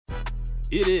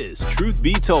It is Truth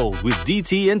Be Told with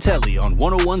DT and Telly on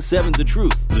 1017 The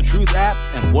Truth, The Truth app,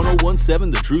 and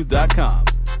 1017thetruth.com.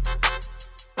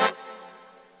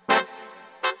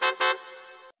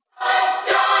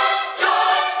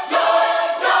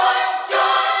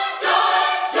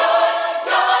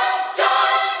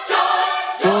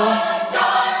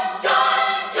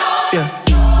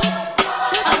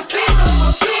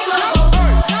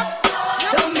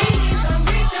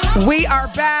 We are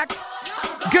back.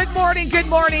 Good morning. Good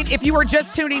morning. If you were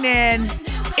just tuning in,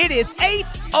 it is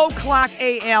 8:00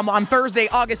 a.m. on Thursday,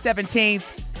 August 17th,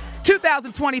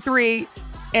 2023.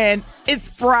 And it's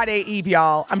Friday Eve,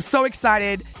 y'all. I'm so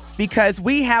excited because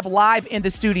we have live in the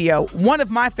studio one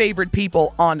of my favorite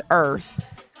people on earth.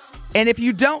 And if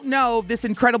you don't know this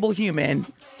incredible human,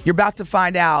 you're about to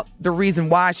find out the reason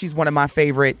why she's one of my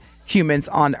favorite humans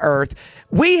on earth.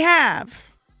 We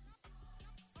have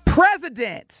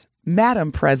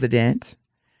Madam President,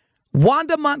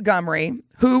 Wanda Montgomery,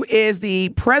 who is the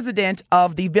president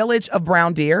of the Village of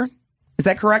Brown Deer. Is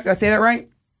that correct? Did I say that right?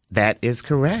 That is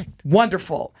correct.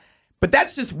 Wonderful. But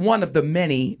that's just one of the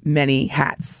many, many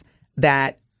hats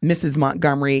that Mrs.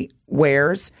 Montgomery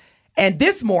wears. And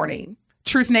this morning,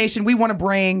 Truth Nation, we want to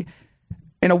bring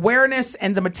an awareness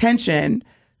and some attention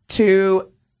to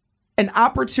an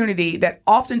opportunity that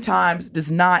oftentimes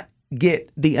does not get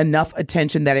the enough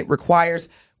attention that it requires,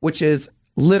 which is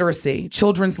literacy,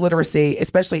 children's literacy,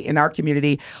 especially in our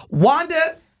community.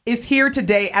 Wanda is here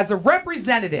today as a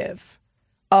representative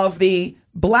of the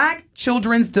Black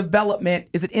Children's Development,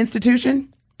 is it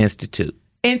Institute,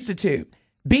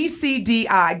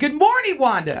 BCDI. Good morning,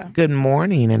 Wanda. Good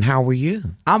morning, and how are you?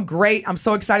 I'm great. I'm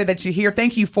so excited that you're here.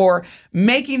 Thank you for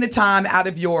making the time out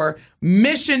of your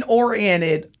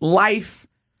mission-oriented life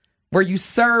where you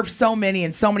serve so many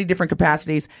in so many different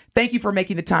capacities. Thank you for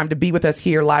making the time to be with us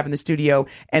here live in the studio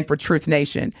and for Truth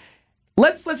Nation.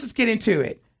 Let's just get into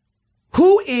it.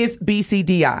 Who is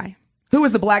BCDI? Who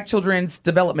is the Black Children's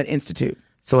Development Institute?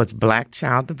 So it's Black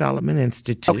Child Development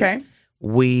Institute. Okay.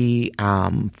 We,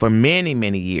 for many,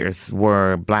 many years,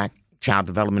 were Black Child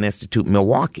Development Institute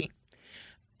Milwaukee.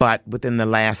 But within the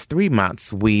last 3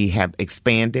 months, we have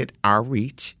expanded our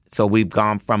reach. So we've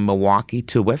gone from Milwaukee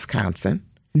to Wisconsin.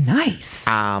 Nice.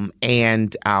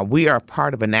 And we are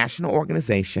part of a national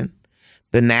organization.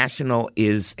 The national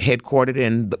is headquartered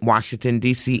in the Washington,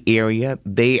 D.C. area.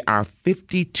 They are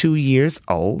 52 years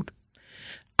old.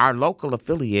 Our local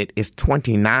affiliate is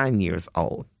 29 years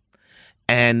old.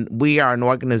 And we are an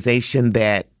organization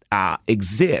that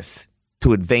exists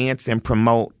to advance and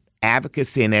promote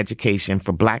advocacy and education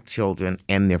for Black children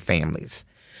and their families.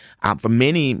 For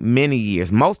many, many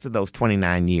years, most of those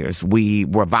 29 years, we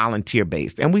were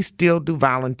volunteer-based. And we still do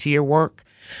volunteer work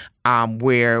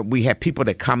where we have people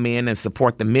that come in and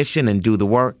support the mission and do the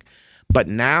work. But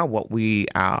now what we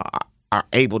are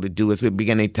able to do is we're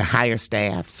beginning to hire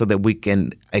staff so that we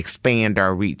can expand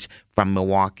our reach from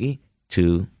Milwaukee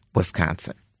to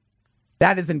Wisconsin.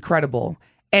 That is incredible.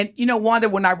 And, you know, Wanda,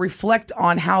 when I reflect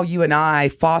on how you and I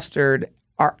fostered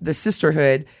the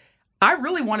sisterhood, I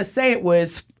really want to say it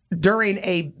was during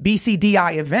a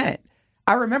BCDI event.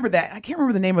 I remember that. I can't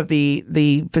remember the name of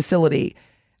the facility.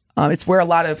 It's where a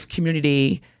lot of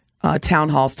community town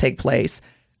halls take place.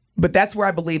 But that's where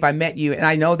I believe I met you. And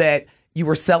I know that you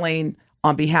were selling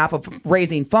on behalf of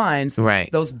raising funds,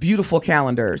 right, those beautiful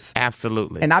calendars.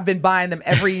 Absolutely. And I've been buying them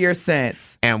every year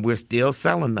since. And we're still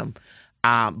selling them.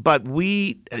 But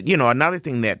we, another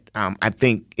thing that I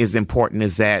think is important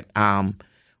is that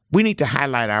we need to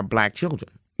highlight our Black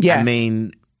children. Yes. I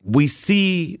mean, we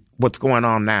see what's going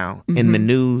on now in the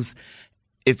news.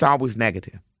 It's always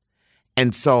negative.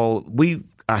 And so we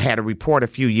had a report a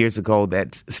few years ago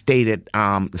that stated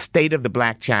the state of the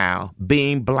Black child,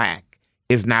 being Black,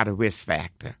 is not a risk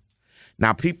factor.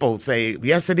 Now, people say,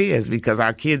 yes, it is, because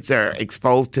our kids are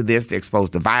exposed to this. They're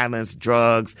exposed to violence,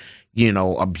 drugs,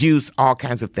 abuse, all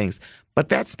kinds of things. But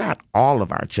that's not all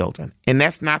of our children, and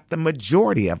that's not the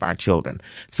majority of our children.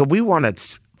 So we want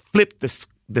to flip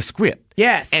the script.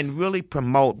 Yes. And really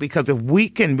promote, because if we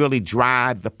can really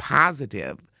drive the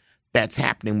positive that's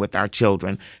happening with our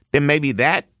children, then maybe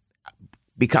that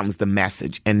becomes the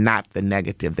message and not the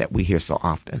negative that we hear so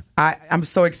often. I'm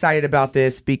so excited about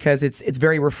this because it's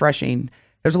very refreshing.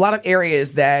 There's a lot of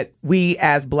areas that we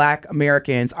as Black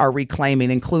Americans are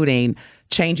reclaiming, including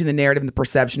changing the narrative and the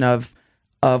perception of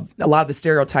a lot of the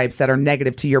stereotypes that are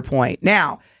negative, to your point.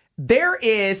 Now, there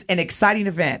is an exciting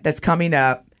event that's coming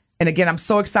up. And again, I'm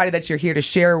so excited that you're here to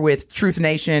share with Truth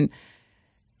Nation.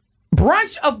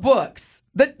 Brunch of Books.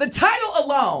 The title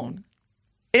alone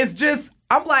is just,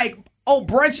 I'm like, Oh,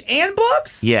 brunch and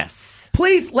books? Yes.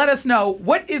 Please let us know,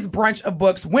 what is Brunch of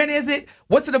Books? When is it?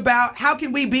 What's it about? How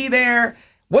can we be there?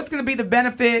 What's going to be the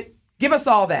benefit? Give us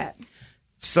all that.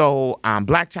 So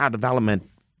Black Child Development,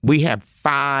 we have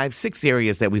 6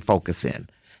 areas that we focus in.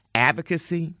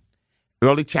 Advocacy,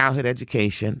 early childhood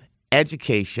education,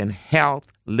 health,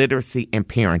 literacy, and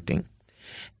parenting.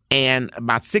 And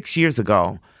about 6 years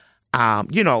ago,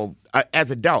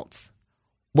 as adults,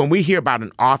 when we hear about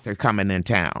an author coming in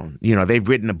town, they've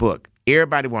written a book,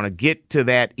 everybody want to get to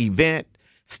that event,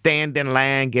 stand in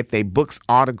line, get their books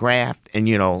autographed, and,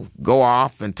 go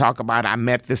off and talk about, I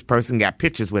met this person, got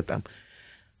pictures with them.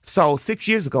 So 6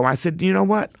 years ago, I said, you know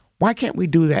what? Why can't we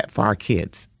do that for our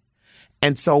kids?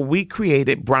 And so we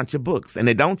created Brunch of Books. And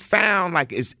it don't sound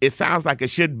like it sounds like it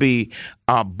should be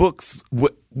books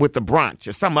with a brunch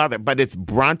or some other, but it's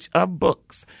Brunch of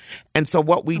Books. And so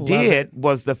what we did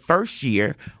was the first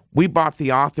year, we bought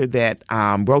the author that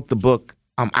wrote the book,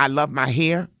 I Love My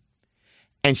Hair.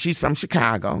 And she's from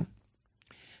Chicago.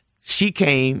 She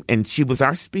came and she was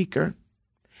our speaker.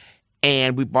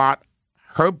 And we bought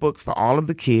her books for all of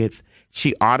the kids.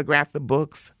 She autographed the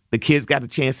books. The kids got a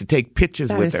chance to take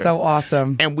pictures with her. That is so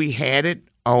awesome. And we had it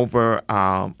over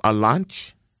a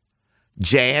lunch,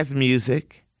 jazz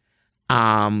music.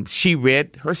 She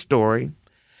read her story.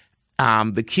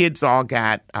 The kids all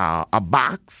got a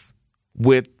box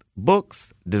with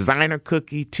books, designer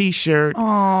cookie, T-shirt,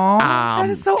 that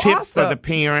is so tips awesome. for the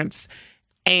parents.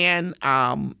 And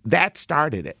that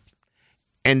started it.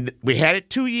 And we had it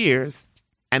 2 years,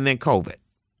 and then COVID.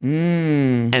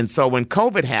 And so when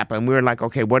COVID happened, we were like,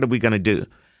 okay, what are we going to do?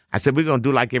 I said, we're going to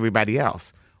do like everybody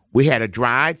else. We had a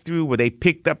drive-through where they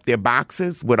picked up their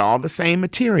boxes with all the same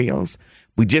materials.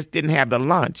 We just didn't have the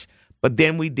lunch. But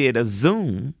then we did a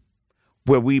Zoom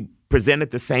where we presented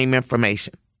the same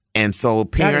information. And so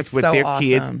parents with their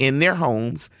kids in their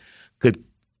homes could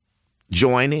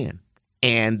join in.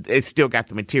 And they still got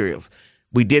the materials.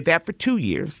 We did that for 2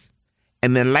 years.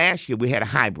 And then last year we had a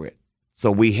hybrid.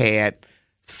 So we had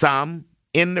some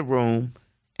in the room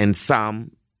and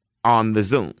some on the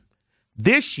Zoom.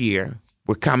 This year,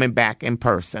 we're coming back in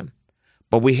person,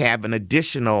 but we have an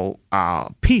additional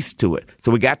piece to it.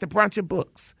 So we got the Brunch of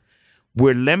Books.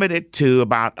 We're limited to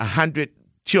about 100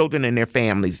 children and their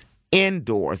families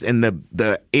indoors in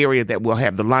the area that we'll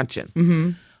have the luncheon.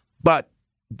 Mm-hmm. But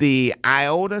the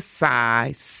Iota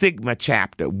Psi Sigma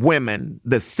chapter, women,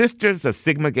 the Sisters of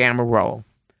Sigma Gamma Rho,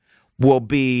 will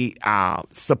be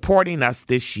supporting us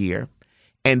this year,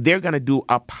 and they're going to do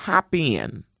a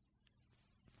pop-in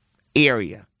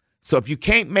area. So if you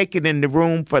can't make it in the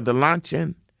room for the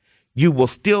luncheon, you will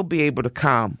still be able to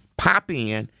come, pop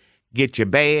in, get your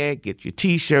bag, get your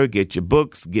T-shirt, get your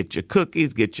books, get your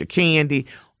cookies, get your candy,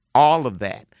 all of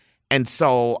that. And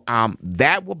so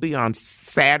that will be on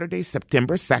Saturday,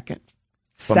 September 2nd.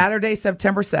 Saturday,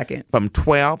 September 2nd. From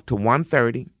 12 to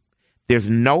 1:30. There's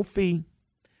no fee.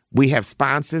 We have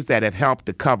sponsors that have helped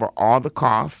to cover all the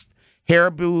costs.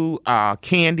 Haribo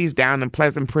Candies down in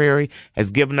Pleasant Prairie has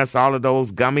given us all of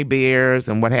those gummy bears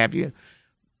and what have you.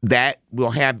 That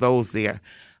we'll have those there.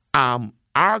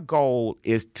 Our goal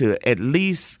is to at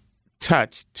least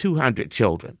touch 200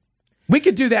 children. We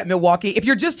could do that, Milwaukee. If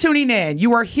you're just tuning in,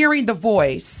 you are hearing the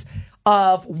voice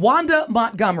of Wanda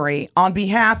Montgomery on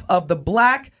behalf of the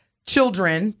Black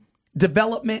Children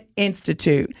Development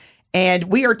Institute.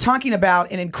 And we are talking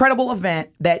about an incredible event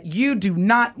that you do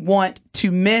not want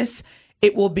to miss.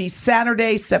 It will be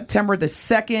Saturday, September the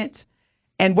 2nd.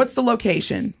 And what's the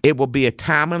location? It will be at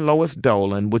Tom and Lois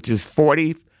Dolan, which is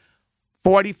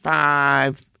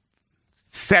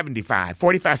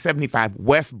 4575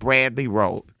 West Bradley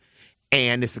Road.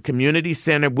 And it's a community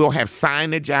center. We'll have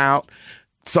signage out.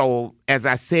 So, as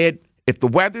I said, if the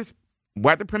weather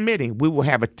permitting, we will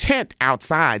have a tent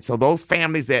outside. So those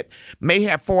families that may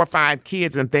have 4 or 5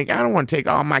 kids and think, I don't want to take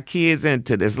all my kids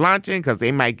into this luncheon because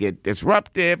they might get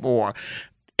disruptive, or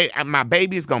my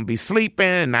baby's going to be sleeping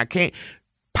and I can't.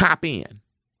 Pop in.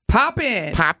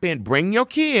 Bring your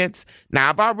kids. Now,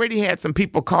 I've already had some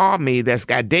people call me that's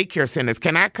got daycare centers.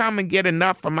 Can I come and get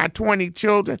enough for my 20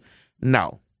 children?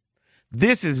 No.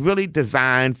 This is really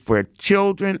designed for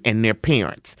children and their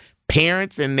parents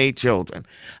and their children,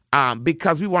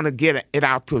 because we want to get it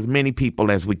out to as many people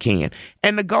as we can.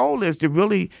 And the goal is to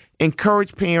really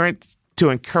encourage parents to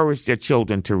encourage their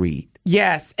children to read.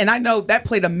 Yes, and I know that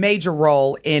played a major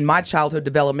role in my childhood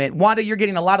development. Wanda, you're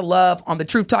getting a lot of love on the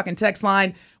Truth Talking text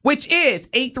line, which is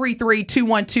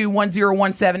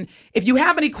 833-212-1017. If you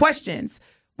have any questions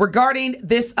regarding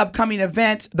this upcoming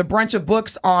event, the Brunch of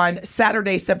Books on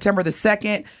Saturday, September the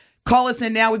 2nd, call us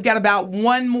in now. We've got about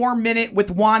 1 more minute with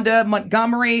Wanda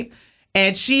Montgomery.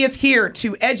 And she is here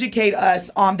to educate us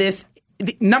on this.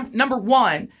 Number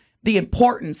one, the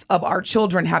importance of our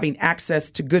children having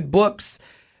access to good books.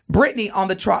 Brittany on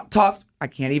the I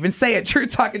can't even say it, True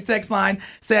Talking text line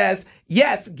says,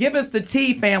 yes, give us the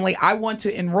tea, family. I want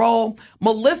to enroll.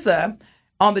 Melissa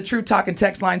on the True Talking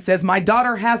text line says, my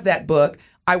daughter has that book.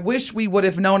 I wish we would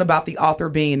have known about the author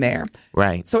being there.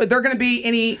 Right. So are there going to be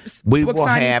any we book will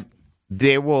signings? have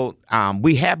there will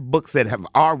we have books that have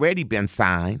already been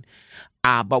signed,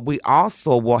 but we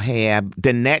also will have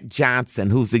Danette Johnson,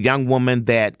 who's a young woman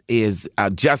that is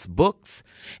just books,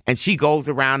 and she goes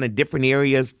around in different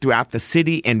areas throughout the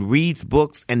city and reads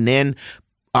books, and then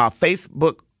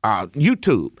Facebook,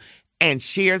 YouTube, and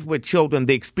shares with children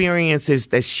the experiences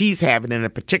that she's having in a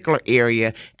particular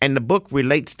area, and the book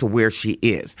relates to where she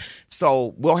is.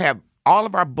 So we'll have all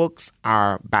of our books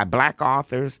are by Black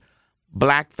authors,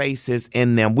 Black faces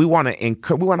in them. We want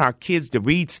our kids to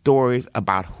read stories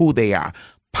about who they are,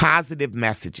 positive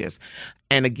messages.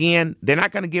 And again, they're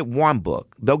not going to get one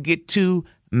book. They'll get 2,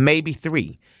 maybe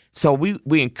 3. So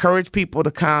we encourage people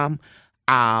to come.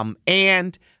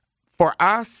 And for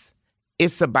us,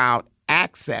 it's about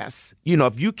access. You know,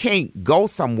 if you can't go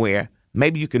somewhere,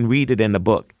 maybe you can read it in the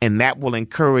book, and that will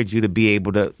encourage you to be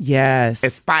able to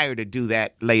aspire to do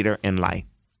that later in life.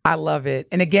 I love it.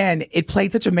 And again, it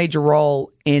played such a major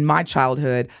role in my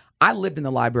childhood. I lived in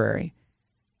the library.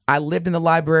 I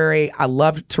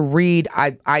loved to read.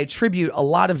 I attribute a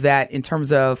lot of that in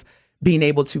terms of being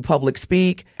able to public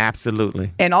speak.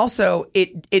 Absolutely. And also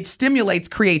it stimulates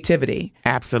creativity.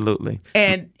 Absolutely.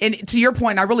 And to your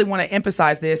point, I really want to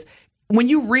emphasize this. When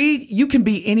you read, you can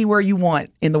be anywhere you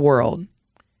want in the world.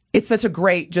 It's such a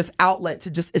great just outlet to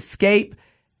just escape,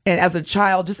 and as a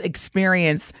child, just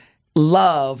experience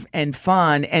love and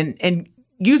fun and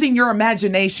using your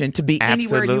imagination to be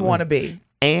anywhere you want to be.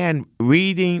 And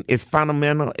reading is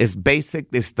fundamental, it's basic,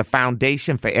 it's the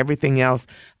foundation for everything else.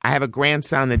 I have a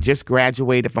grandson that just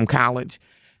graduated from college.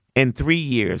 In 3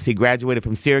 years, he graduated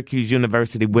from Syracuse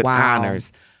University with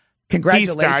honors.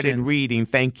 Congratulations. He started reading,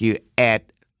 thank you, at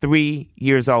 3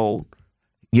 years old.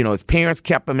 You know, his parents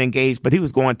kept him engaged, but he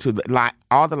was going to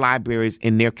all the libraries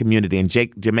in their community in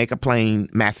Jamaica Plain,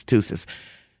 Massachusetts.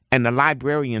 And the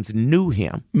librarians knew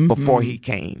him before he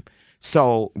came.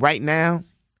 So right now,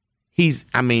 he's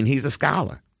a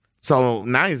scholar. So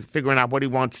now he's figuring out what he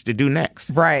wants to do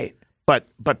next. Right. But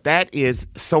that is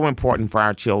so important for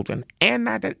our children. And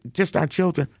not just our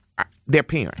children, their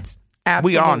parents.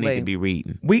 Absolutely. We all need to be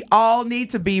reading. We all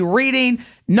need to be reading.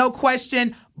 No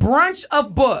question. Brunch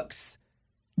of Books.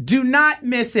 Do not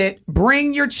miss it.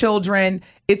 Bring your children.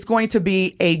 It's going to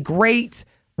be a great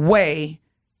way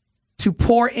to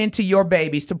pour into your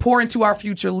babies, to pour into our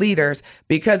future leaders,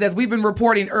 because as we've been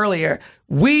reporting earlier,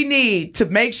 we need to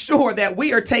make sure that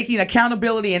we are taking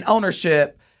accountability and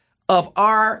ownership of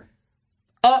our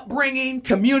upbringing,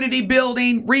 community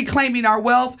building, reclaiming our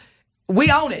wealth.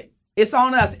 We own it. It's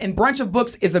on us. And Brunch of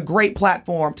Books is a great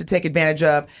platform to take advantage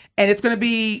of. And it's going to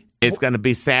be... It's going to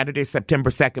be Saturday,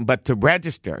 September 2nd. But to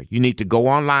register, you need to go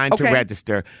online to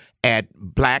register at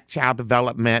Black Child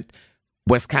Development,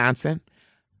 Wisconsin.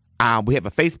 We have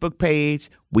a Facebook page.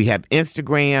 We have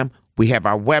Instagram. We have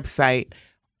our website.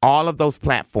 All of those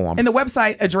platforms. And the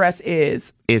website address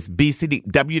is? It's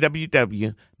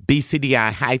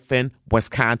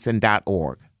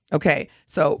www.bcdi-wisconsin.org. Okay,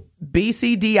 so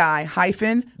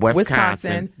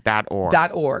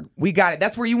bcdi-wisconsin.org. We got it.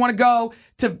 That's where you want to go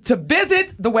to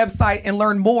visit the website and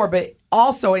learn more, but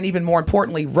also, and even more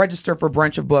importantly, register for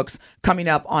Brunch of Books coming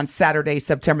up on Saturday,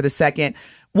 September the 2nd.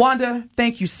 Wanda,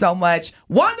 thank you so much.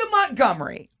 Wanda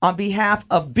Montgomery, on behalf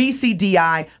of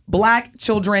BCDI, Black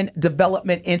Children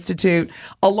Development Institute,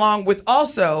 along with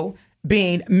also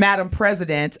being Madam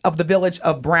President of the Village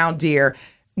of Brown Deer.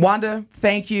 Wanda,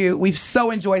 thank you. We've so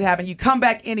enjoyed having you. Come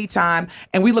back anytime,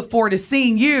 and we look forward to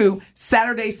seeing you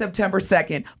Saturday, September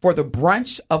 2nd for the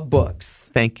Brunch of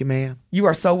Books. Thank you, ma'am. You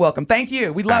are so welcome. Thank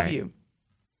you. We love you.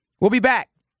 We'll be back.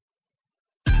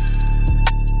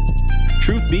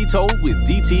 Truth Be Told with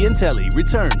DT and Telly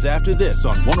returns after this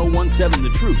on 1017 The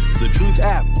Truth, The Truth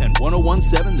app, and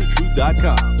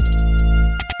 1017thetruth.com.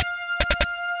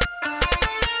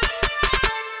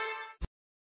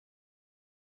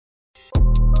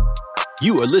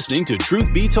 You are listening to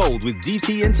Truth Be Told with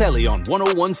DT and Telly on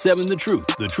 1017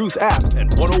 The Truth app,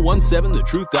 and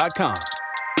 1017thetruth.com.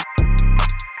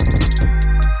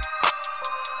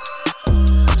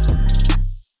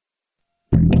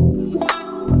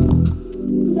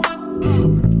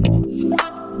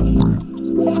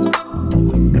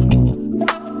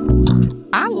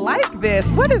 I like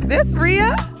this. What is this,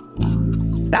 Rhea?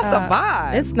 That's a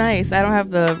vibe. It's nice. I don't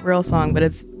have the real song, but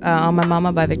it's On My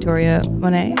Mama by Victoria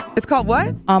Monet. It's called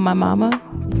what? On My Mama.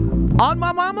 On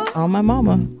My Mama? On My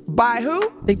Mama. By who?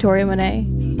 Victoria Monet.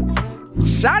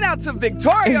 Shout out to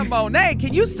Victoria Monet.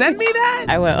 Can you send me that?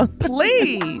 I will.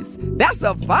 Please. That's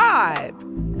a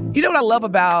vibe. You know what I love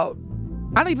about,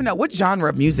 I don't even know, what genre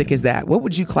of music is that? What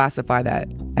would you classify that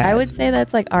as? I would say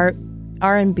that's like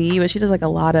R&B, but she does like a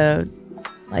lot of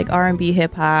like R&B,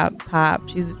 hip hop, pop.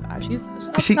 She's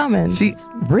common.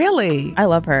 Really? I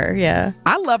love her. Yeah.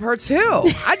 I love her too.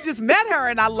 I just met her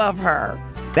and I love her.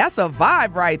 That's a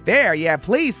vibe right there. Yeah,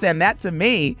 please send that to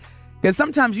me. Because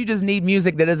sometimes you just need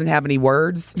music that doesn't have any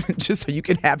words just so you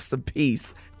can have some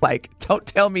peace. Like, don't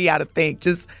tell me how to think.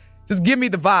 Just give me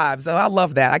the vibes. Oh, I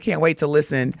love that. I can't wait to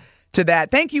listen to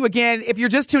that. Thank you again. If you're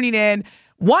just tuning in,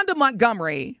 Wanda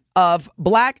Montgomery of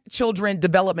Black Children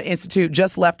Development Institute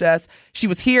just left us. She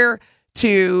was here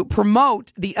to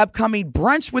promote the upcoming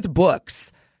Brunch with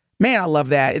Books. Man, I love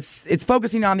that. It's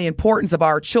focusing on the importance of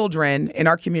our children in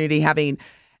our community having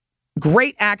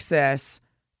great access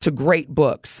to great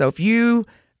books. So if you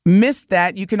missed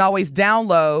that, you can always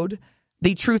download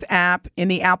the Truth app in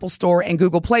the Apple Store and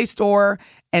Google Play Store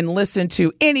and listen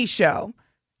to any show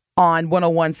on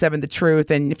 101.7 The Truth.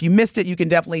 And if you missed it, you can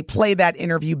definitely play that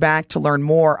interview back to learn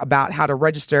more about how to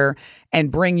register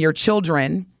and bring your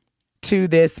children to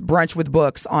this Brunch with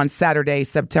Books on Saturday,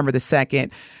 September the 2nd.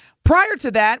 Prior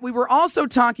to that, we were also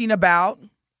talking about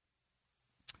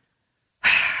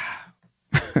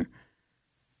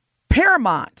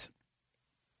Paramount.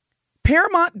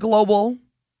 Paramount Global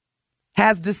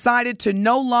has decided to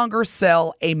no longer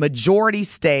sell a majority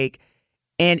stake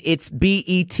in its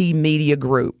BET Media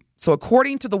Group. So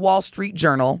according to the Wall Street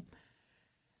Journal,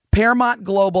 Paramount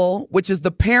Global, which is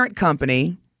the parent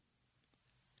company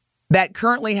that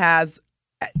currently has,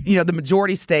 the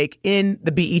majority stake in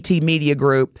the BET Media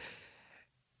Group,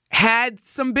 had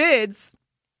some bids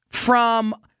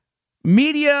from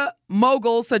media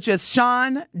moguls such as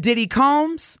Sean Diddy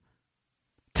Combs,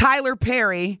 Tyler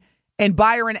Perry, and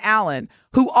Byron Allen,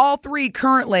 who all three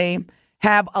currently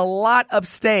have a lot of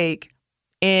stake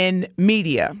in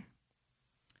media.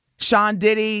 Sean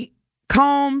Diddy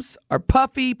Combs, or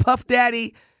Puffy, Puff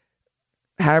Daddy,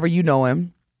 however you know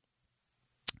him,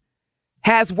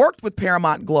 has worked with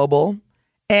Paramount Global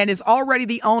and is already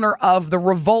the owner of the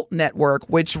Revolt Network,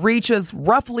 which reaches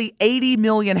roughly 80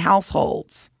 million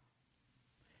households.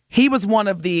 He was one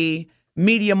of the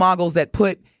media moguls that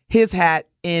put his hat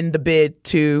in the bid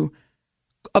to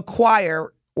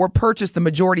acquire or purchase the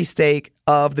majority stake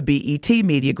of the BET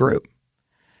Media Group.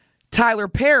 Tyler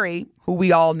Perry, who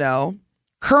we all know,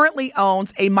 currently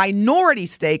owns a minority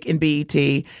stake in BET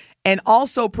and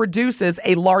also produces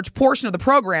a large portion of the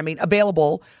programming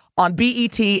available on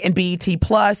BET and BET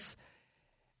Plus.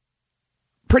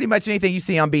 Pretty much anything you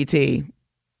see on BET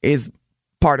is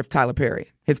part of Tyler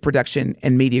Perry, his production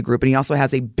and media group. And he also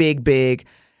has a big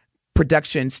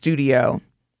production studio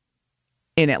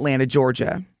in Atlanta,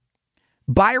 Georgia.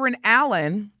 Byron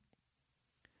Allen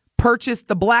purchased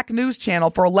the Black News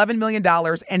Channel for $11 million,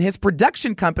 and his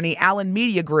production company, Allen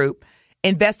Media Group,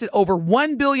 invested over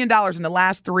 $1 billion in the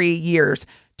last 3 years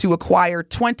to acquire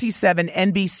 27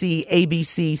 NBC,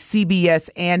 ABC, CBS,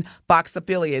 and Fox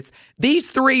affiliates. These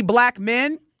three black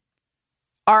men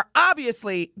are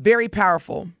obviously very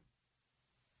powerful.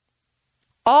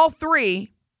 All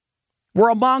three were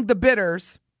among the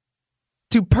bidders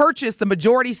to purchase the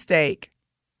majority stake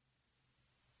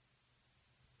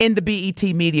in the BET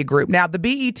Media Group. Now, the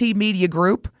BET Media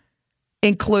Group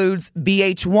includes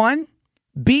VH1,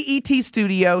 BET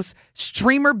Studios,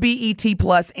 streamer BET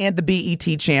Plus, and the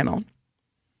BET channel.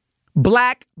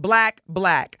 Black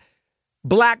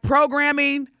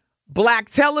programming, black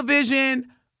television,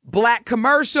 black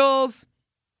commercials.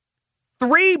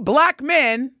 Three black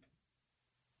men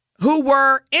who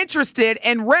were interested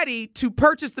and ready to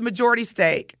purchase the majority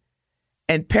stake.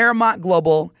 And Paramount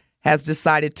Global has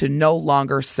decided to no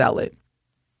longer sell it.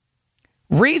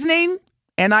 Reasoning,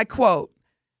 and I quote,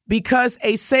 because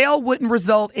a sale wouldn't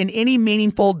result in any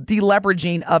meaningful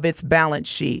deleveraging of its balance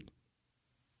sheet.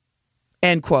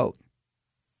 End quote.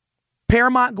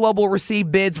 Paramount Global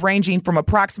received bids ranging from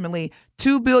approximately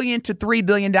 $2 billion to $3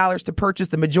 billion to purchase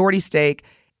the majority stake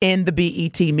in the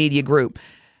BET Media Group.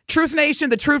 Truth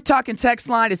Nation, the Truth Talking text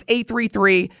line is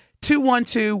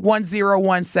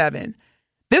 833-212-1017.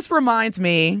 This reminds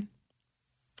me,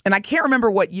 and I can't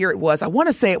remember what year it was. I want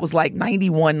to say it was like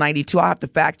 91, 92. I'll have to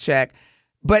fact check.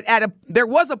 But there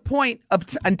was a point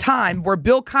in time where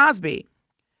Bill Cosby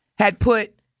had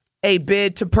put a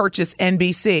bid to purchase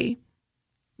NBC.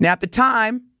 Now, at the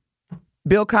time,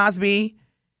 Bill Cosby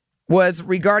was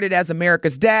regarded as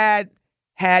America's dad,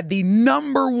 had the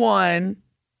number one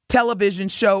television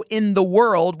show in the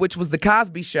world, which was The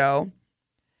Cosby Show.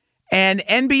 And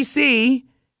NBC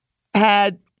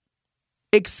had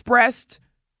expressed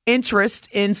interest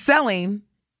in selling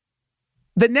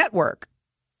the network.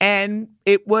 And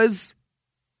it was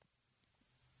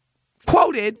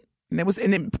quoted,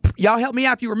 and y'all help me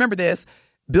out if you remember this,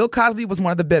 Bill Cosby was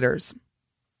one of the bidders.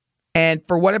 And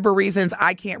for whatever reasons,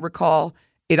 I can't recall,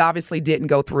 it obviously didn't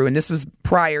go through. And this was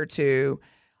prior to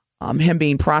him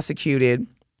being prosecuted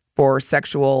for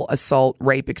sexual assault,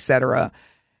 rape, etc.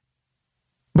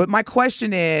 But my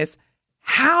question is,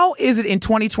 how is it in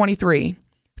 2023,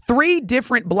 3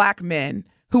 different black men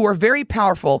who are very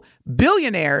powerful,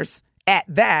 billionaires at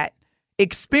that,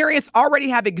 already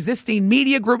have existing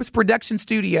media groups, production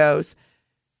studios,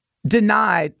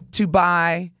 denied to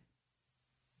buy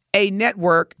a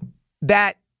network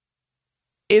that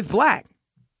is black?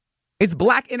 It's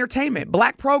black entertainment,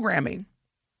 black programming.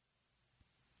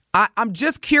 I'm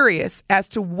just curious as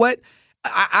to what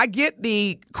I get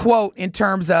the quote in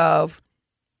terms of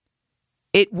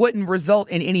it wouldn't result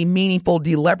in any meaningful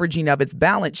deleveraging of its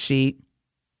balance sheet.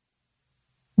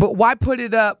 But why put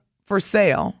it up for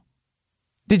sale?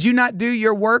 Did you not do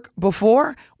your work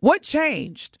before? What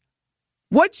changed?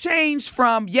 What changed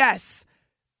from, yes,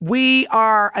 we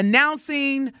are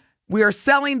announcing we are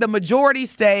selling the majority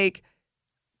stake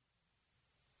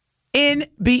in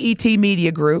BET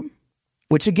Media Group,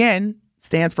 which again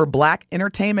stands for Black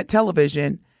Entertainment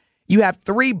Television. You have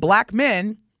 3 black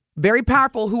men, very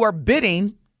powerful, who are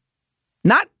bidding,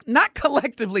 not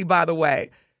collectively, by the way.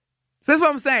 So that's what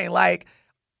I'm saying. Like,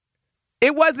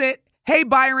 it wasn't, hey,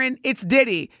 Byron, it's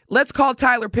Diddy. Let's call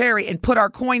Tyler Perry and put our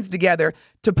coins together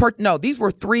to no, these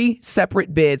were 3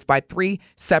 separate bids by 3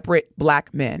 separate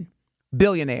black men,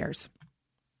 billionaires.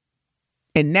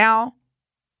 And now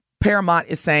Paramount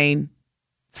is saying,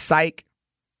 psych,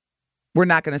 we're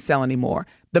not going to sell anymore.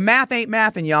 The math ain't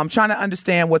mathing, y'all. I'm trying to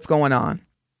understand what's going on.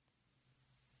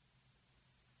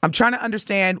 I'm trying to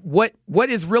understand what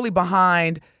is really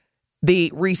behind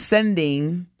the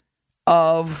rescinding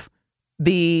of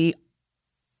the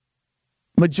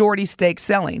majority stake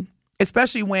selling,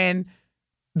 especially when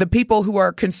the people who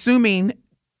are consuming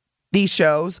these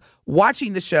shows,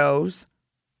 watching the shows,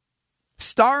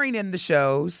 starring in the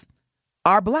shows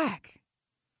are black.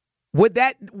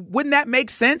 Wouldn't that make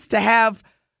sense to have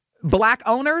black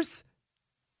owners?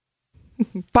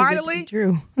 Finally,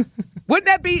 true. Wouldn't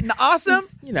that be awesome?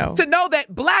 You know, to know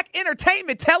that black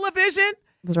entertainment television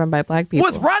was run by black people,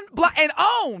 was run and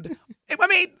owned. I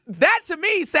mean, that to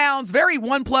me sounds very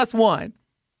 1 + 1.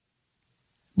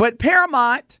 But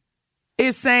Paramount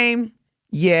is saying,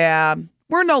 yeah,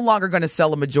 we're no longer going to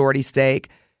sell a majority stake.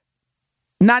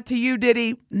 Not to you,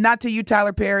 Diddy, not to you,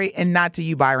 Tyler Perry, and not to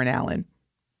you, Byron Allen.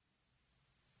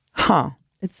 Huh.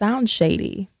 It sounds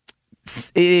shady.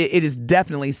 It is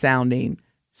definitely sounding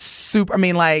super. I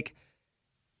mean, like,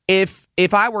 if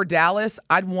I were Dallas,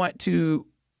 I'd want to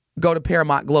go to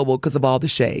Paramount Global because of all the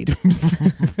shade.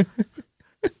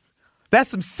 That's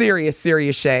some serious,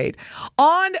 serious shade.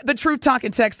 On the Truth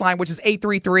Talking text line, which is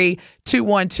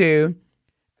 833-212,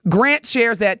 Grant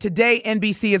shares that today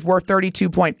NBC is worth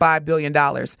 $32.5 billion.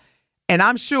 And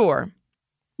I'm sure,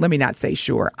 let me not say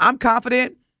sure, I'm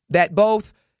confident that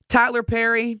both Tyler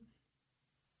Perry,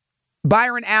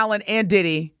 Byron Allen, and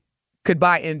Diddy could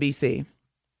buy NBC.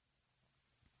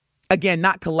 Again,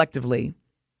 not collectively,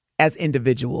 as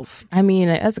individuals. I mean,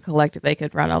 as a collective, they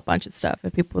could run a bunch of stuff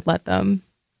if people would let them.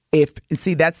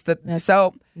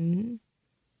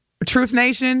 Truth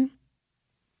Nation,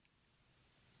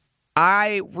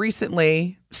 I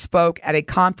recently spoke at a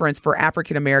conference for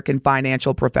African American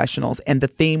financial professionals, and the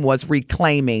theme was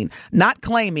reclaiming, not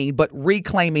claiming, but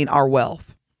reclaiming our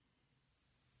wealth.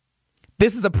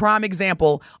 This is a prime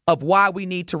example of why we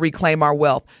need to reclaim our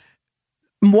wealth.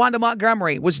 Mwanda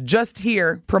Montgomery was just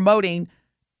here promoting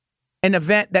an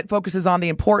event that focuses on the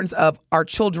importance of our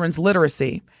children's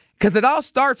literacy, because it all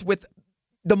starts with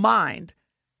the mind.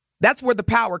 That's where the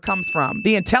power comes from,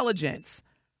 the intelligence,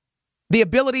 the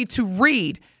ability to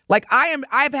read. Like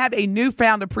I've had a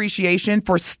newfound appreciation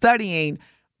for studying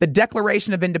the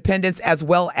Declaration of Independence as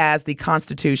well as the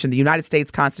Constitution, the United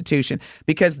States Constitution,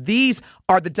 because these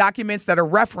are the documents that are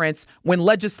referenced when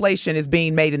legislation is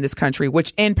being made in this country,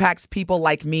 which impacts people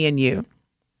like me and you.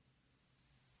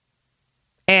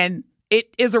 And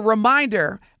it is a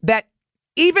reminder that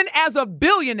even as a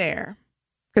billionaire,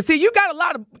 because see, you got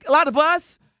a lot of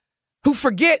us who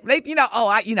forget,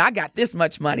 I got this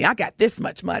much money. I got this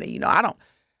much money. I don't,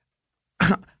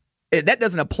 that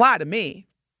doesn't apply to me.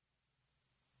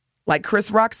 Like Chris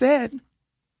Rock said,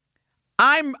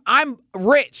 I'm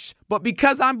rich, but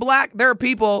because I'm black, there are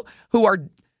people who are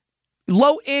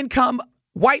low income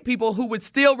white people who would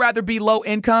still rather be low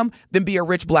income than be a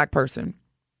rich black person.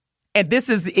 And this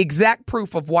is the exact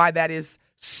proof of why that is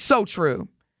so true.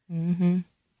 Mm-hmm.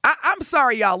 I'm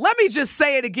sorry, y'all. Let me just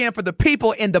say it again for the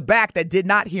people in the back that did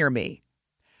not hear me.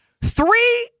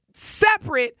 3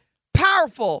 separate,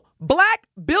 powerful black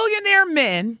billionaire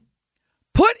men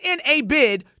put in a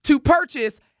bid to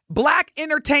purchase Black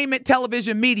Entertainment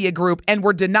Television Media Group and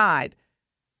were denied.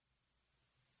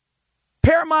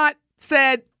 Paramount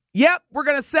said, yep, we're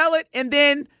going to sell it. And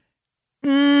then,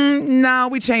 no,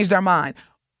 we changed our mind.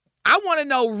 I want to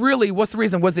know really what's the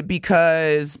reason. Was it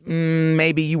because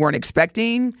maybe you weren't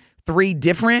expecting 3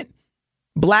 different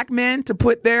black men to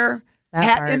put their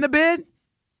hat in the bid?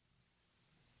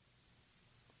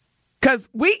 Because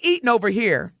we eating over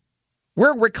here.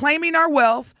 We're reclaiming our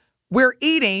wealth. We're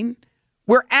eating.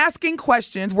 We're asking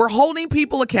questions. We're holding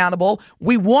people accountable.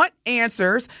 We want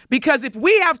answers, because if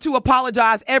we have to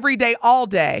apologize every day, all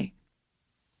day,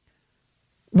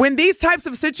 when these types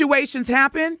of situations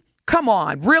happen, come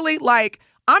on, really? Like,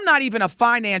 I'm not even a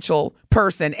financial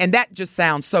person, and that just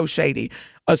sounds so shady.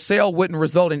 A sale wouldn't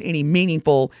result in any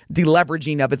meaningful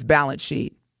deleveraging of its balance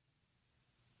sheet.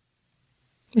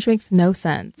 Which makes no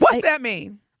sense. What's that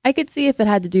mean? I could see if it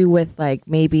had to do with, like,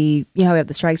 maybe, we have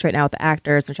the strikes right now with the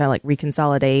actors. They're trying to, like,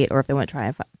 reconsolidate, or if they want to try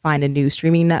and find a new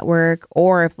streaming network,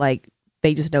 or if, like,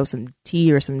 they just know some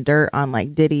tea or some dirt on,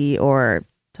 like, Diddy or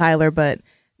Tyler. But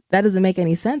that doesn't make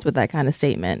any sense with that kind of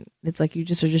statement. It's like you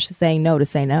just are just saying no to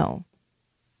say no.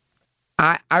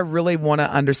 I really want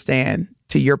to understand,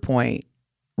 to your point,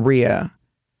 Rhea,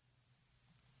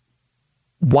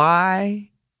 why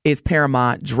is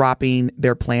Paramount dropping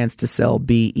their plans to sell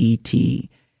BET?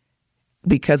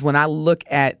 Because when I look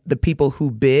at the people who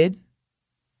bid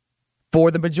for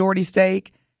the majority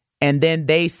stake, and then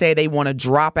they say they want to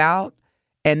drop out,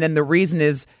 and then the reason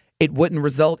is it wouldn't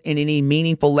result in any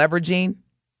meaningful leveraging.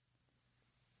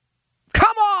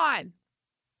 Come on!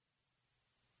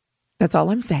 That's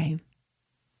all I'm saying.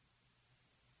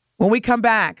 When we come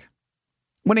back,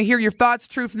 I want to hear your thoughts,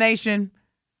 Truth Nation.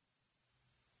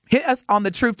 Hit us on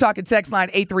the Truth Talking text line,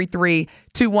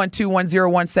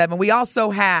 833-212-1017. We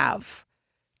also have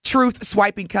Truth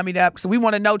Swiping coming up. So we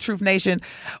want to know, Truth Nation,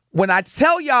 when I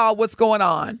tell y'all what's going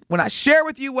on, when I share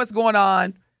with you what's going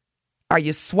on, are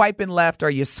you swiping left or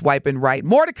are you swiping right?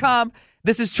 More to come.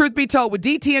 This is Truth Be Told with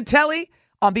DT and Telly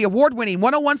on the award-winning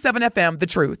 101.7 FM, The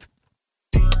Truth.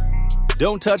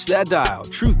 Don't touch that dial.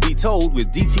 Truth Be Told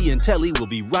with DT and Telly will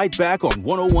be right back on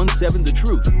 101.7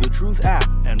 The Truth app,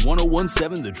 and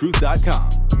 1017thetruth.com.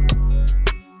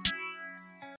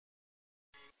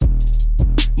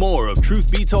 More of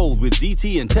Truth Be Told with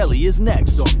DT and Telly is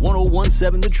next on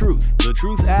 101.7 The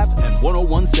Truth app, and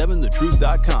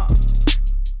 1017thetruth.com.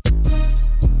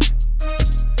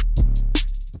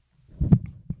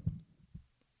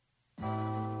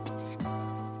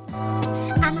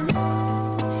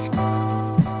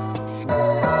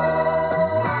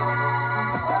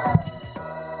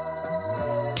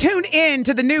 Tune in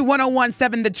to the new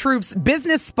 101.7 The Truth's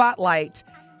Business Spotlight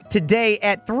today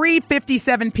at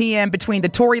 3:57 p.m. between the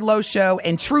Tori Lowe Show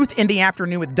and Truth in the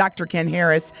Afternoon with Dr. Ken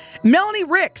Harris. Melanie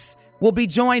Ricks will be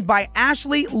joined by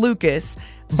Ashley Lucas,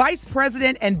 Vice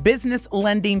President and Business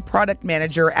Lending Product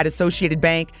Manager at Associated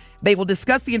Bank. They will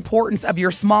discuss the importance of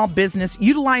your small business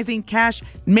utilizing cash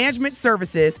management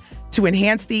services to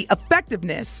enhance the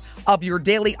effectiveness of your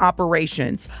daily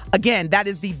operations. Again, that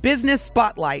is the Business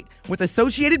Spotlight with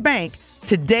Associated Bank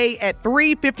today at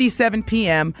 3:57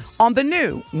 p.m. on the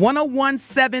new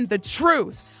 101.7 The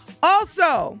Truth.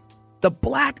 Also, the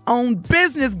Black-owned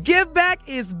business Give Back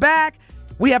is back.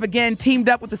 We have again teamed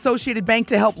up with Associated Bank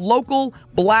to help local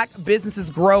Black businesses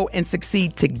grow and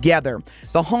succeed together.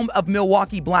 The home of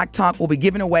Milwaukee Black Talk will be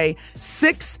giving away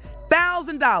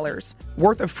 $6,000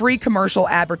 worth of free commercial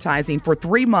advertising for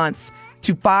 3 months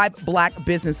to 5 Black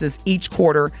businesses each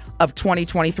quarter of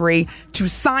 2023. To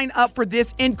sign up for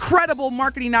this incredible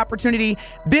marketing opportunity,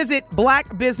 visit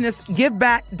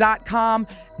blackbusinessgiveback.com.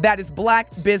 That is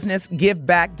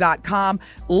blackbusinessgiveback.com.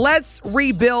 Let's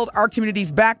rebuild our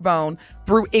community's backbone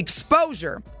through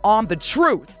exposure on the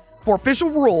truth. For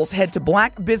official rules, head to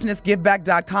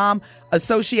blackbusinessgiveback.com.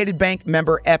 Associated Bank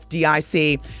member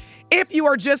FDIC. If you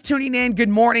are just tuning in, good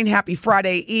morning, happy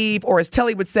Friday Eve, or as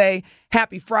Telly would say,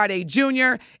 happy Friday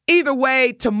Junior. Either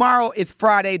way, tomorrow is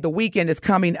Friday. The weekend is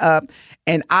coming up,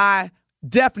 and I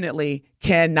definitely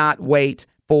cannot wait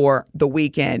for the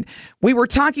weekend. We were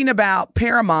talking about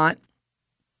Paramount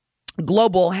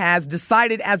Global has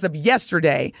decided as of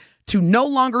yesterday to no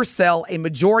longer sell a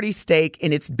majority stake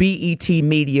in its BET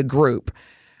Media Group.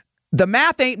 The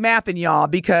math ain't mathing, y'all,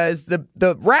 because the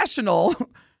rational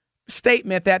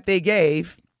statement that they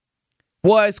gave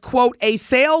was, quote, a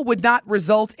sale would not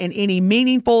result in any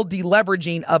meaningful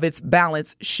deleveraging of its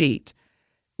balance sheet.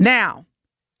 Now,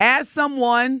 as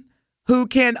someone who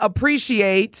can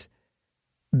appreciate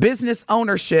business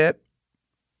ownership,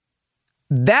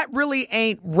 that really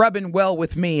ain't rubbing well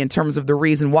with me in terms of the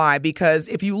reason why, because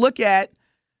if you look at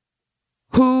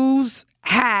whose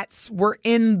hats were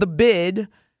in the bid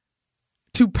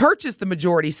to purchase the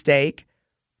majority stake,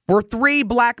 were 3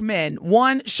 black men.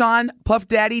 1, Sean Puff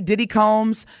Daddy Diddy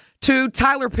Combs. 2,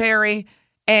 Tyler Perry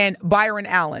and Byron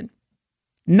Allen.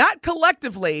 Not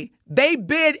collectively, they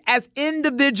bid as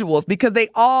individuals because they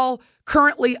all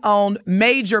currently own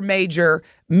major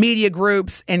media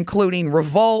groups, including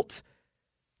Revolt.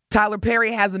 Tyler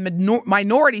Perry has a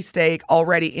minority stake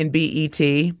already in BET,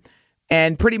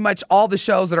 and pretty much all the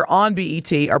shows that are on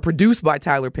BET are produced by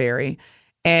Tyler Perry.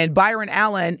 And Byron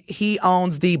Allen, he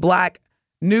owns the Black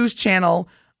News Channel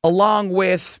along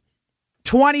with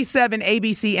 27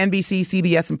 ABC, NBC,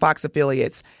 CBS, and Fox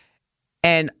affiliates.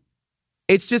 And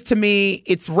it's just, to me,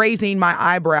 it's raising my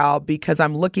eyebrow because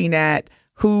I'm looking at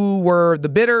who were the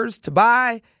bidders to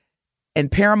buy, and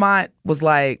Paramount was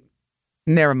like,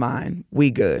 never mind,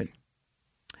 we good.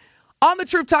 On the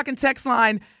Truth Talking text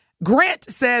line,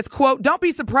 Grant says, quote, don't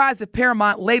be surprised if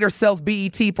Paramount later sells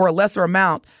BET for a lesser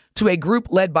amount to a group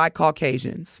led by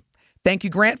Caucasians. Thank you,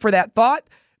 Grant, for that thought.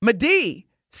 Medee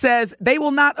says they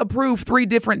will not approve 3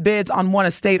 different bids on one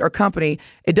estate or company.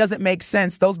 It doesn't make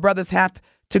sense. Those brothers have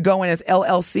to go in as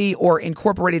LLC or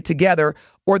incorporated together,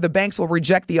 or the banks will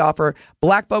reject the offer.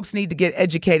 Black folks need to get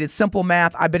educated. Simple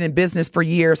math. I've been in business for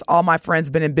years. All my friends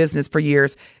been in business for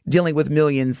years, dealing with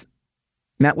millions.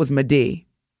 And that was Medee.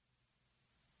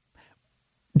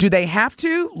 Do they have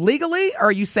to legally, or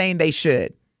are you saying they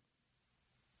should?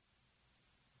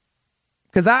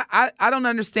 Because I don't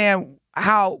understand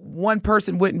how one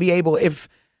person wouldn't be able, if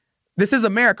this is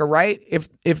America, right? If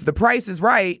the price is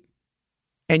right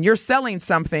and you're selling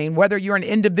something, whether you're an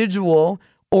individual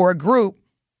or a group,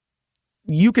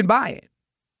 you can buy it.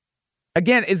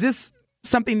 Again, is this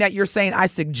something that you're saying I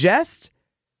suggest?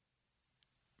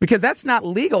 Because that's not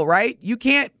legal, right? You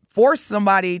can't force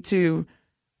somebody to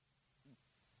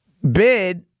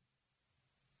bid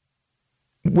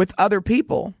with other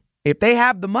people. If they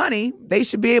have the money, they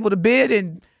should be able to bid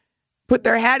and put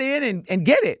their hat in and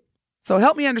get it. So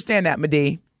help me understand that,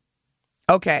 Medee.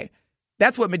 Okay,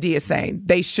 that's what Medee is saying.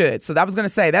 They should. So I was going to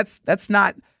say that's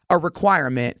not a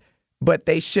requirement, but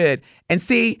they should. And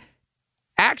see,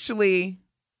 actually,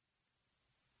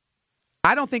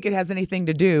 I don't think it has anything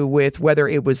to do with whether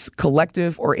it was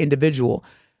collective or individual.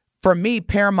 For me,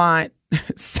 Paramount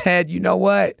said, you know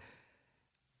what?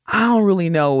 I don't really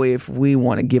know if we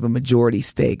want to give a majority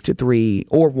stake to 3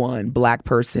 or 1 black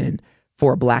person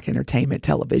for a black entertainment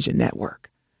television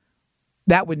network.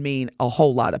 That would mean a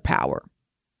whole lot of power.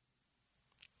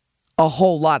 A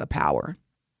whole lot of power.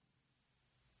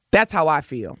 That's how I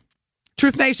feel.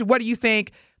 Truth Nation, what do you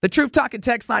think? The Truth Talking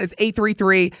text line is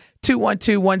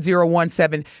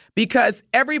 833-212-1017, because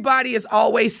everybody is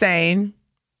always saying,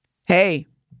 hey,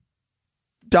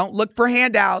 don't look for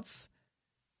handouts.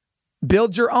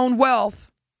 Build your own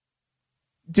wealth.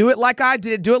 Do it like I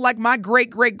did. Do it like my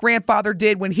great-great-grandfather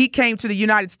did when he came to the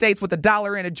United States with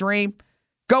 $1 and a dream.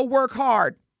 Go work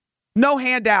hard. No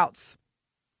handouts.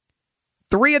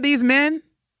 3 of these men,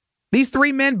 these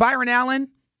 3 men, Byron Allen,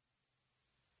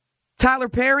 Tyler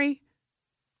Perry,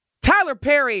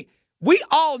 we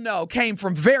all know came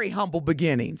from very humble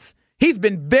beginnings. He's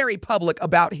been very public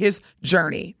about his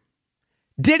journey.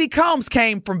 Diddy Combs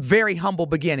came from very humble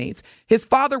beginnings. His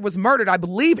father was murdered, I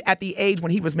believe, at the age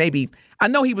when he was I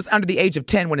know he was under the age of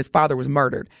 10 when his father was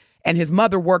murdered. And his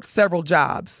mother worked several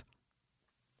jobs.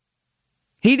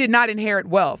 He did not inherit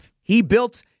wealth. He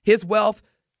built his wealth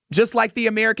just like the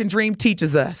American dream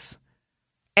teaches us.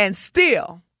 And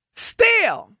still,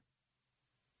 $1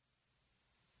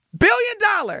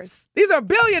 billion. These are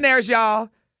billionaires, y'all.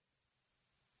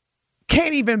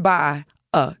 Can't even buy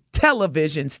a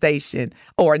television station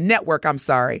or a network,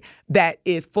 that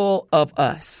is full of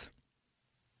us.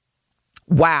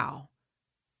 Wow.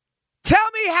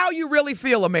 Tell me how you really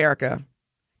feel, America.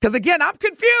 Because again, I'm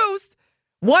confused.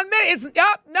 1 minute, it's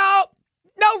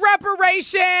no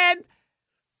reparation.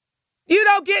 You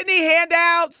don't get any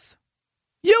handouts.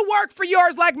 You work for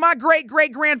yours like my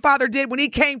great-great-grandfather did when he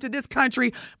came to this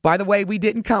country. By the way, we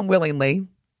didn't come willingly.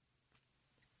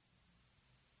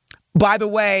 By the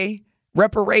way,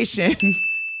 reparation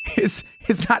is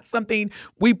not something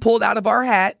we pulled out of our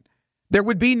hat. There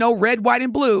would be no red, white,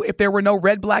 and blue if there were no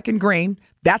red, black, and green.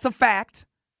 That's a fact.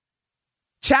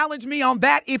 Challenge me on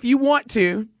that if you want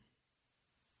to.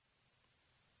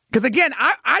 Because again,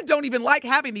 I don't even like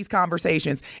having these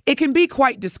conversations. It can be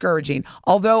quite discouraging,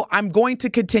 although I'm going to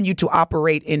continue to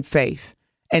operate in faith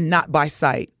and not by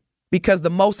sight, because the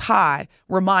Most High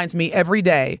reminds me every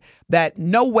day that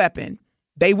no weapon,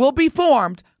 they will be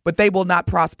formed, but they will not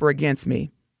prosper against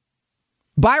me.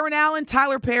 Byron Allen,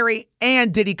 Tyler Perry,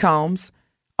 and Diddy Combs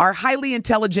are highly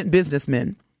intelligent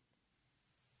businessmen.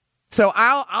 So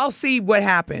I'll see what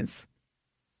happens.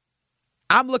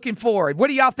 I'm looking forward. What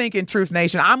are y'all thinking, Truth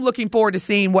Nation? I'm looking forward to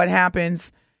seeing what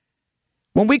happens.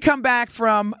 When we come back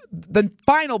from the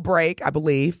final break, I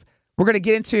believe, we're going to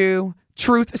get into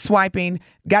truth swiping.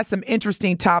 Got some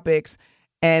interesting topics,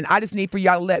 and I just need for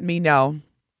y'all to let me know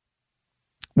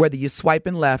whether you're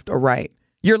swiping left or right.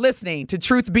 You're listening to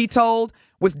Truth Be Told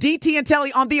with DT and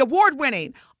Telly on the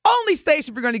award-winning only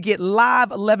station we're going to get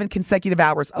live 11 consecutive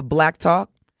hours of Black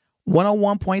Talk,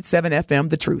 101.7 FM,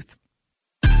 The Truth.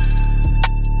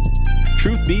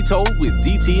 Truth Be Told with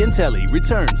DT and Telly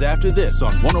returns after this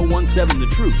on 101.7 The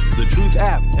Truth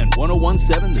app, and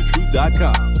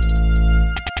 1017thetruth.com.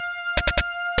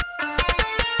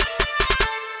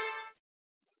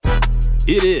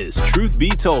 It is Truth Be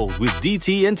Told with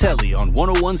DT and Telly on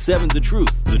 1017 The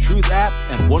Truth app,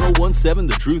 and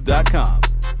 1017thetruth.com.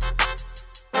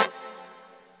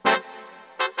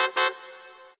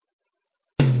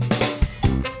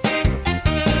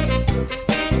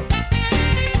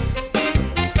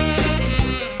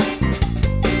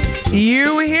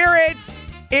 You hear it.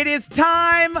 It is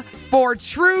time for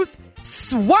Truth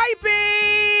Swiping.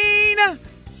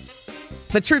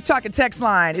 The Truth Talking text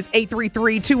line is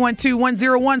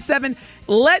 833-212-1017.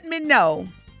 Let me know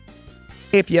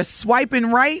if you're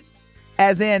swiping right,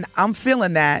 as in I'm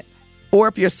feeling that, or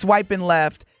if you're swiping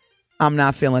left, I'm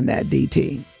not feeling that,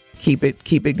 DT. Keep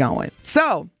it going.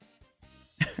 So,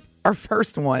 our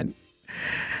first one.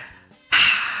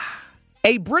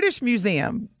 A British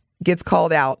museum gets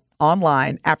called out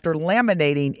online after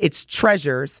laminating its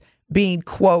treasures being,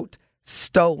 quote,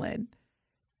 stolen.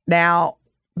 Now,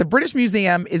 the British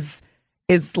Museum is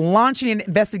launching an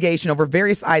investigation over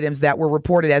various items that were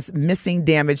reported as missing,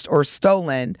 damaged, or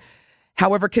stolen.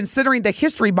 However, considering the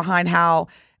history behind how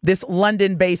this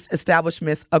London-based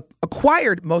establishment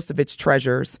acquired most of its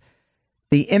treasures,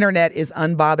 the internet is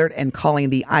unbothered and calling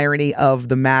the irony of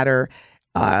the matter.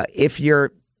 If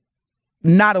you're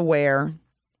not aware,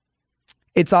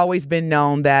 it's always been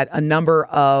known that a number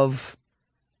of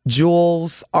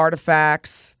jewels,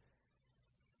 artifacts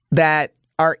that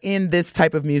are in this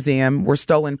type of museum were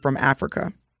stolen from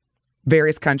Africa,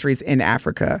 various countries in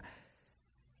Africa.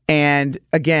 And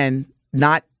again,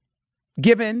 not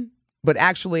given, but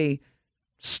actually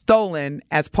stolen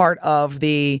as part of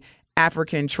the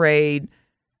African trade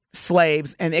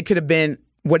slaves. And it could have been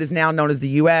what is now known as the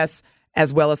U.S.,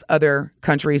 as well as other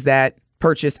countries that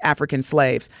purchased African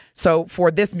slaves. So for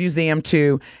this museum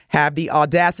to have the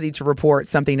audacity to report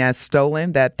something as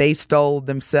stolen, that they stole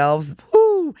themselves,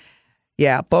 whoo,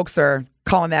 yeah, folks are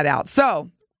calling that out. So,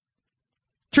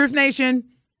 Truth Nation,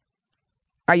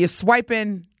 are you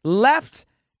swiping left?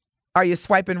 Are you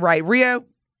swiping right? Ria,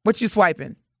 what you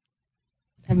swiping?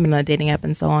 I haven't been on a dating app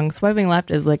in so long. Swiping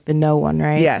left is like the no one,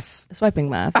 right? Yes.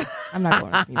 Swiping left. I'm not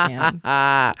going to this museum.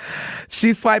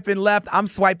 She's swiping left. I'm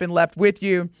swiping left with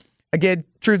you. Again,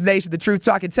 Truth Nation, the Truth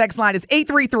Talking text line is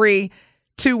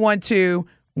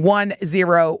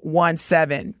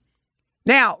 833-212-1017.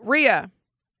 Now, Ria,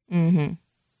 you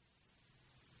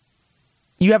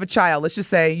have a child. Let's just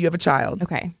say you have a child.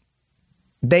 Okay.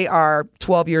 They are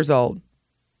 12 years old.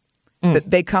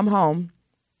 They come home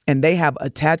and they have a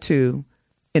tattoo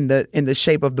in the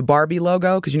shape of the Barbie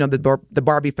logo, because you know the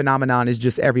Barbie phenomenon is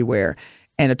just everywhere.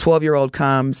 And a 12-year-old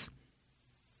comes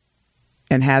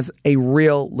and has a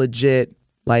real legit,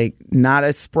 like not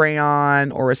a spray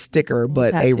on or a sticker,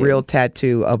 but a real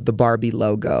tattoo of the Barbie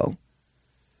logo.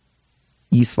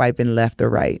 You swiping left or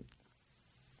right?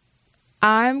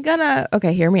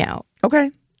 Okay, hear me out. Okay.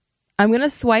 I'm going to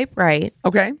swipe right.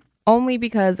 Okay. Only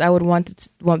because I would want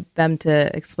them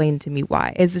to explain to me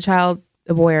why. Is the child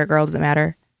a boy or a girl? Does it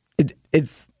matter? It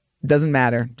doesn't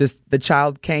matter. Just the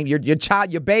child came, your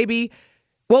child, your baby.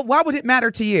 Well, why would it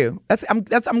matter to you?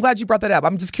 I'm glad you brought that up.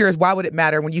 I'm just curious, why would it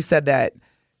matter when you said that?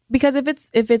 Because if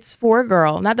it's for a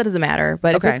girl, not that it doesn't matter,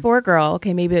 but if it's for a girl,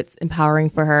 okay, maybe it's empowering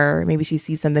for her. Maybe she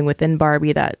sees something within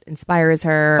Barbie that inspires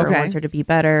her or wants her to be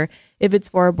better. If it's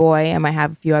for a boy, I might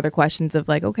have a few other questions of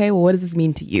like, okay, well, what does this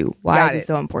mean to you? Why is it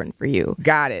so important for you?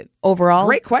 Got it. Overall,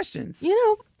 great questions. You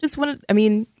know, just wanted, I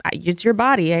mean, it's your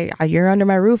body. You're under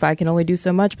my roof. I can only do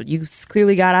so much, but you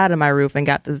clearly got out of my roof and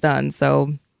got this done.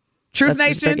 So Truth let's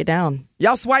just break Nation, it down.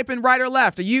 y'all swiping right or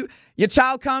left? Your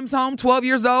child comes home 12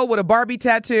 years old with a Barbie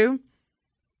tattoo?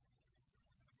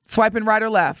 Swiping right or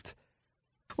left?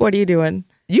 What are you doing?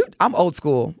 I'm old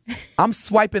school. I'm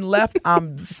swiping left.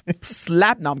 I'm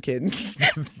slapping. No, I'm kidding.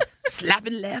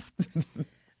 Slapping left.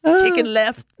 Kicking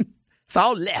left. It's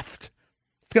all left.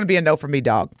 It's going to be a no for me,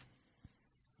 dog.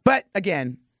 But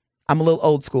again, I'm a little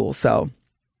old school. So,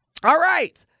 all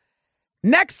right.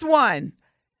 Next one.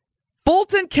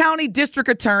 Fulton County District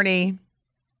Attorney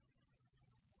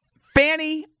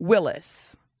Fani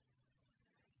Willis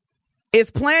is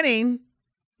planning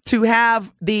to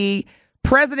have the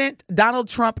President Donald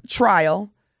Trump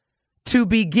trial to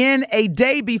begin a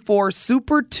day before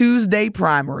Super Tuesday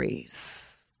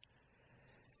primaries.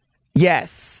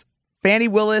 Yes, Fani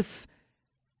Willis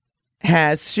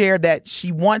has shared that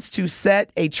she wants to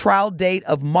set a trial date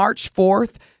of March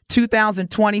 4th,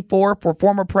 2024 for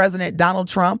former President Donald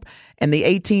Trump and the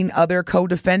 18 other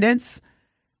co-defendants.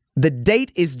 The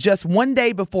date is just one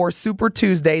day before Super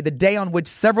Tuesday, the day on which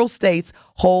several states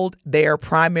hold their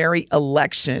primary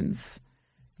elections.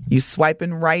 You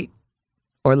swiping right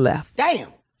or left?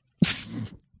 Damn.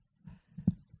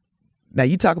 Now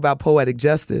you talk about poetic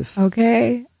justice.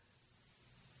 Okay.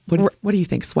 What do you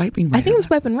think? Swiping right? I think I'm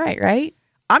swiping right?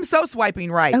 I'm so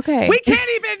swiping right. Okay. We can't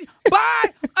even buy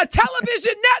a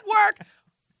television network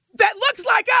that looks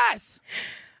like us.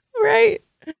 Right.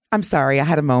 I'm sorry. I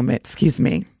had a moment. Excuse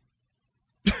me.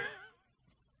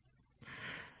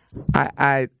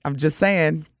 I'm just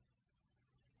saying.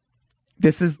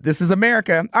 This is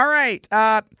America. All right.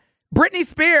 Britney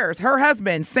Spears, her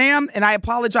husband, Sam, and I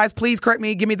apologize. Please correct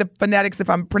me. Give me the phonetics if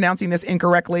I'm pronouncing this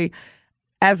incorrectly.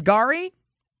 Asghari?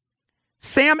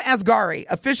 Sam Asghari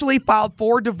officially filed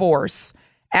for divorce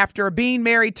after being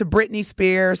married to Britney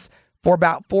Spears for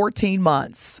about 14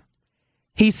 months.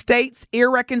 He states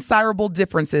irreconcilable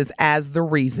differences as the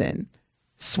reason.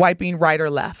 Swiping right or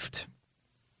left?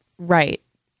 Right.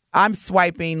 I'm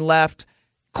swiping left.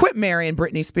 Quit marrying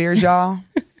Britney Spears, y'all.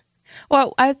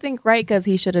 Well, I think right because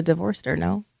he should have divorced her,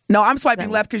 no? No, I'm swiping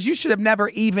left because you should have never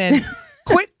even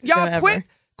quit. Y'all Never.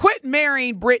 quit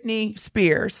marrying Britney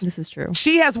Spears. This is true.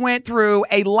 She has went through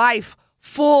a life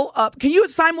full of, can you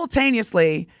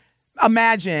simultaneously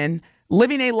imagine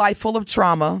living a life full of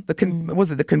trauma?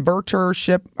 Was it the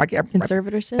conservatorship?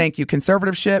 Conservatorship? Thank you,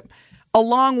 conservatorship.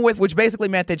 Along with, which basically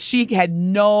meant that she had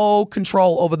no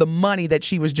control over the money that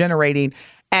she was generating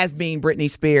as being Britney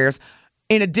Spears,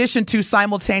 in addition to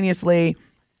simultaneously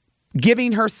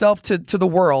giving herself to the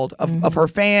world of her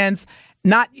fans,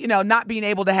 not being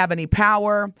able to have any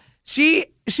power. She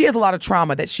has a lot of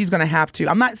trauma that she's going to have to.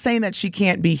 I'm not saying that she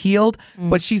can't be healed,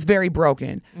 but she's very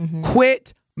broken.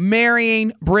 Quit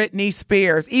marrying Britney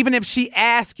Spears. Even if she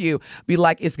asks you, be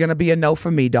like, it's going to be a no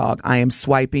for me, dog. I am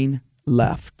swiping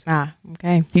left.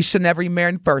 Okay. He should never be married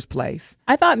in the first place.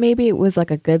 I thought maybe it was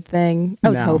like a good thing. I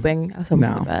was hoping for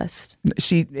the best.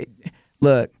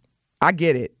 Look, I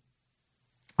get it.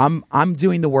 I'm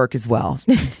doing the work as well.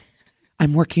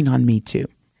 I'm working on me too,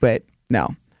 but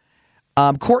no.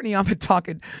 Courtney on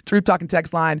the Truth Talking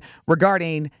text line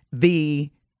regarding the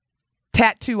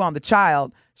tattoo on the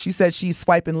child. She says she's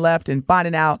swiping left and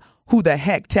finding out who the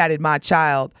heck tatted my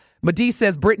child. Medee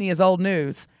says Britney is old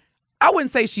news. I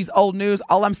wouldn't say she's old news.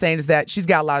 All I'm saying is that she's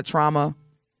got a lot of trauma.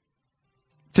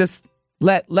 Just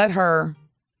let her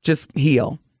just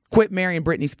heal. Quit marrying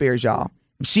Britney Spears, y'all.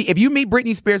 If you meet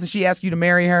Britney Spears and she asks you to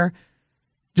marry her,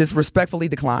 just respectfully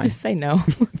decline. Just say no.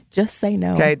 Just say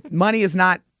no. Okay. Money's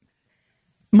like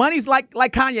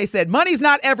Kanye said, money's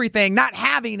not everything. Not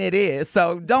having it is.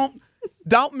 So don't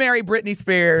marry Britney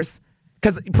Spears,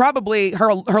 because probably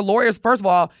her lawyers, first of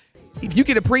all, if you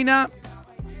get a prenup,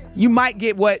 you might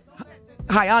get what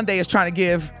Hyundai is trying to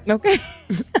give. Okay.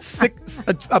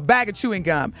 a bag of chewing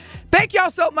gum. Thank y'all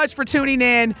so much for tuning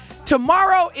in.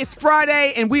 Tomorrow is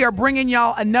Friday, and we are bringing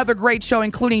y'all another great show,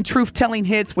 including Truth Telling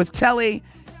Hits with Telly.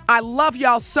 I love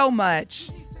y'all so much.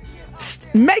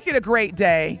 Make it a great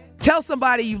day. Tell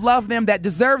somebody you love them that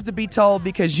deserves to be told,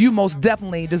 because you most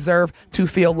definitely deserve to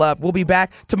feel loved. We'll be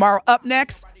back tomorrow. Up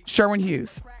next, Sherwin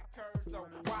Hughes.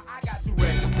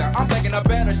 I'm thinking of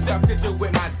better stuff to do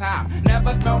with my time.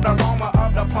 Never smelled the aroma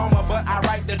of diploma, but I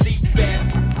write the deep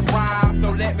best rhyme.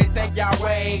 So let me take y'all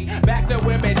way back to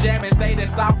women jamming, state in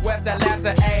Southwest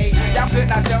Atlanta. A. Y'all could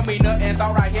not tell me nothing,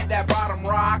 thought I hit that bottom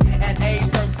rock. At age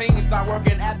 13, start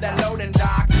working at that loading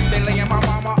dock. They laying my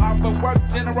mama off of work,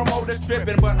 General Motors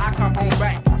tripping, but I come home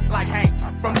back. like Hank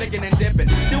from licking and dipping.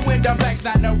 Doing dumb things,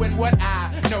 not knowing what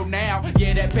I know now.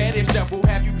 Yeah, that petty stuff will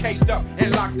have you cased up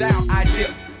and locked down. I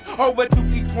dip over to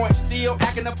East Point, still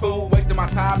acting a fool. Wasting my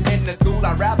time in the school,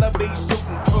 I'd rather be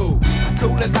shooting pool.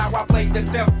 Cool as how I played the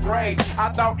 10th grade. I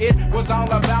thought it was all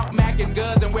about macking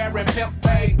guns and wearing pimp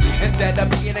fades. Instead of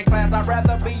being in class, I'd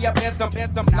rather be up in some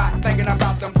not thinking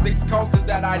about them 6 courses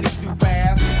that I need to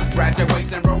pass.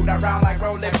 Graduation rolled around like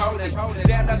roly-poly.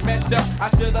 Damn, that's messed up. I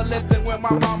should've listened when my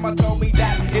mama told me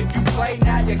that if you play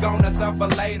now, you're gonna suffer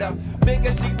later.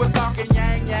 Figured she was talking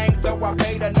yang, so I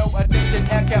paid her no attention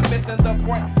and kept missing the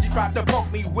point she tried to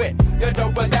poke me with. The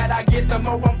doper that I get, the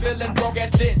more I'm feeling broke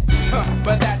as shit.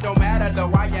 But that don't matter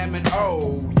though, I am an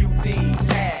OUT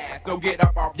ass. So get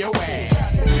up off your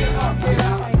ass. Get up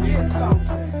and get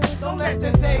something. Don't let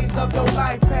the days of your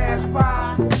life pass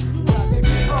by.